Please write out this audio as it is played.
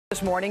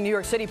This morning, New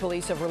York City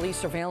police have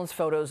released surveillance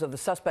photos of the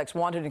suspects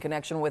wanted in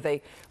connection with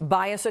a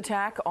bias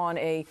attack on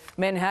a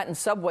Manhattan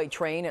subway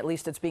train. At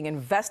least it's being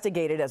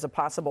investigated as a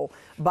possible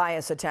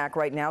bias attack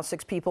right now.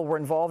 6 people were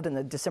involved in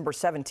the December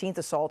 17th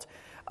assault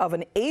of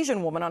an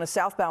Asian woman on a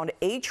southbound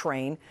A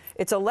train.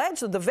 It's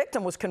alleged that the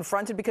victim was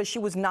confronted because she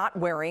was not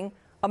wearing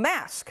a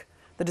mask.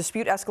 The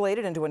dispute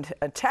escalated into an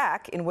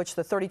attack in which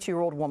the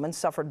 32-year-old woman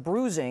suffered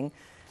bruising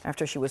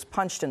after she was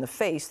punched in the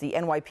face. The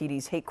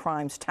NYPD's Hate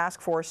Crimes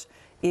Task Force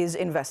is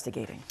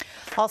investigating.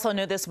 Also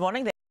new this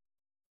morning,